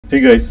Hey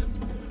guys,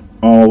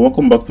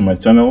 welcome back to my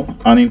channel,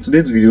 and in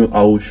today's video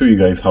I will show you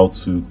guys how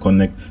to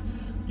connect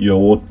your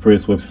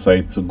WordPress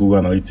website to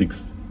Google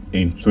Analytics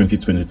in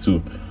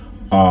 2022.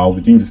 I'll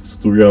be doing this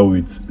tutorial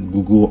with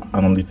Google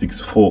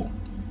Analytics 4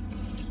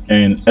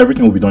 and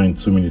everything will be done in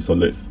 2 minutes or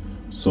less.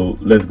 So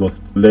let's get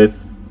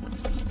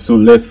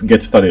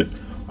started.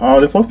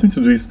 The first thing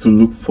to do is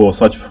to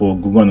search for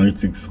Google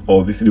Analytics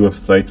or visit the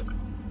website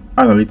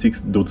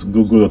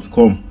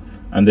analytics.google.com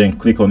and then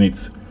click on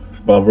it.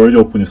 But I've already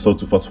opened it, so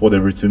to fast forward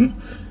everything,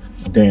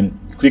 then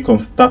click on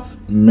start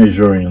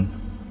measuring,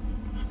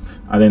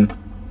 and then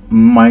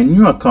my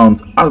new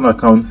account, add an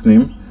account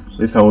name.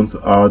 Let's say I want to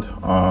add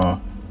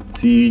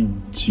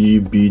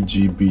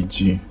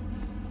tgbgbg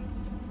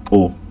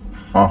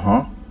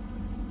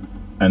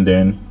and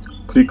then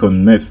click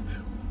on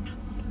next.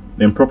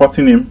 Then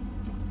property name,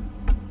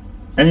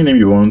 any name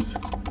you want.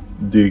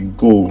 They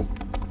go,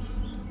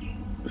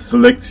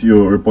 select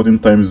your reporting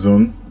time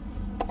zone,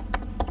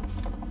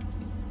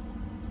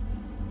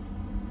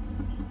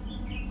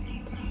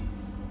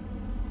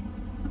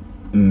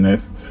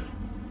 next,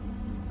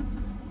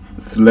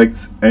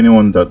 select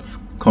anyone that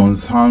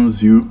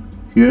concerns you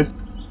here.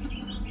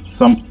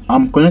 So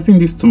I'm connecting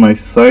this to my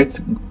site,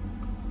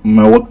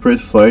 my WordPress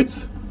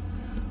site.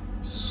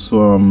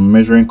 So I'm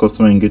measuring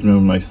customer engagement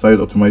on my site,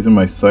 optimizing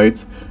my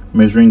site,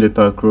 measuring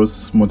data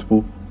across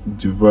multiple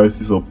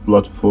devices or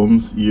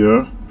platforms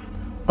here.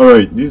 All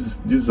right, this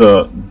is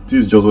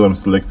just what I'm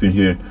selecting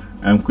here.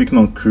 I'm clicking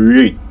on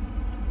create.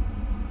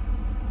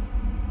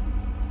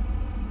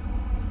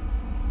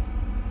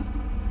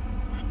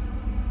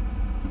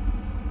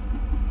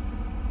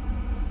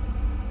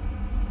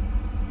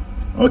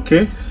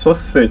 Okay,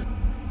 success,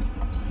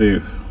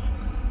 save.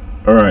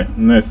 All right,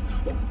 next.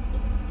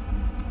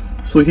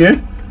 So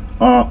here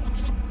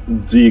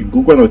the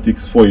Google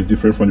Analytics 4 is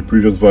different from the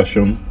previous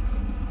version.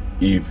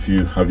 If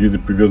you have used the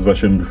previous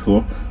version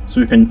before, so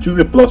you can choose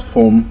a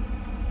platform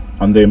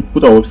and then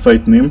put a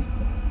website name,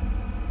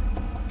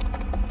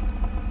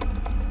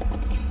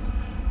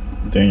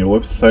 then your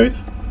website,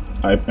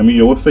 I mean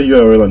your website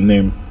URL and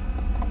name.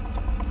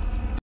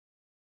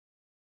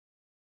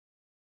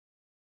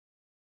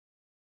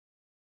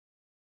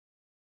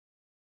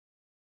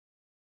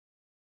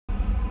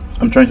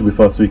 I'm trying to be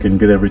fast so we can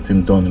get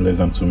everything done in less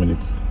than 2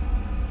 minutes.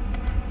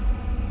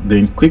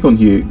 Then click on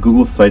here,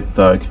 Google site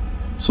tag.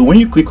 So when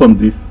you click on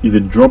this, is a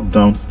drop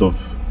down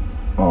stuff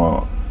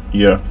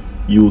here.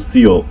 You will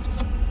see your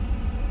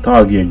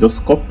tag here.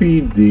 Just copy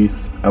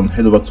this and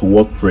head over to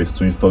WordPress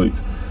to install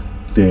it.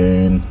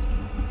 Then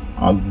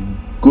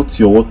go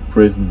to your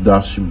WordPress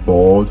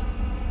dashboard.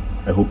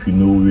 I hope you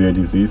know where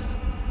this is,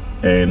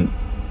 and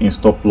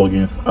install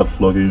plugins, add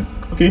plugins.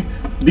 Okay,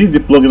 this is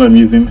the plugin I'm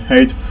using,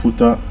 head,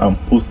 footer and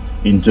post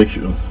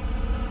injections.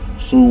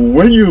 So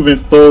when you've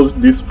installed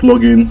this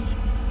plugin,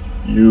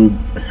 you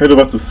head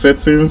over to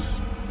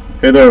settings,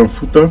 header and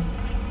footer.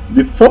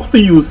 The first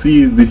thing you will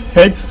see is the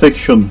head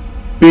section,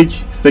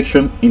 page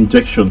section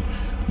injection.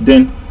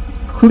 Then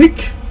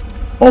click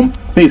on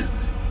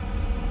paste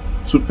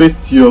to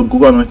paste your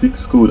Google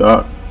Analytics code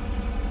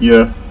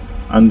here,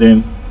 and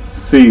then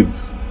save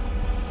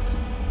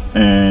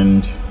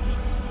and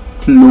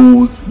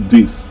close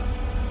this,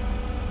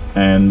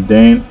 and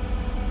then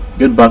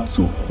get back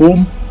to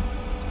home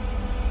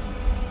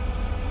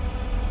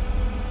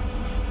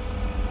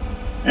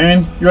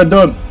and you are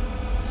done.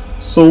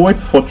 So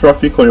wait for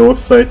traffic on your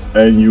website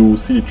and you will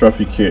see the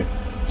traffic here.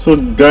 So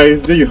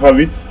guys, there you have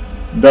it.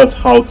 That's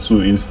how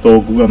to install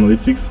Google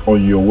Analytics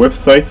on your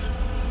website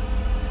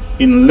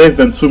in less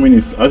than 2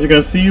 minutes. As you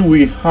can see,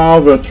 we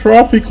have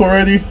traffic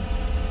already.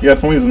 Yeah,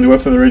 someone is on the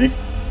website already.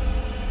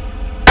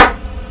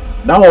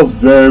 That was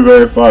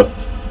very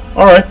fast.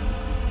 All right,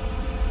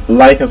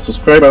 like and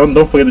subscribe, and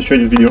don't forget to share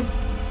this video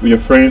with your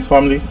friends,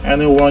 family,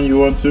 anyone you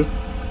want to,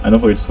 and don't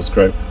forget to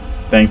subscribe.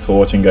 Thanks for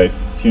watching,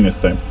 guys. See you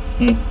next time.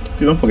 Please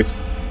don't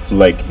forget to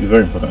like, it's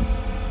very important.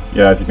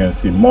 Yeah, as you can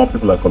see, more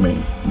people are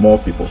coming, more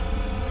people.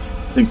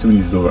 I think 2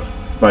 minutes is over.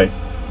 Bye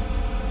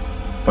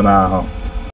for now.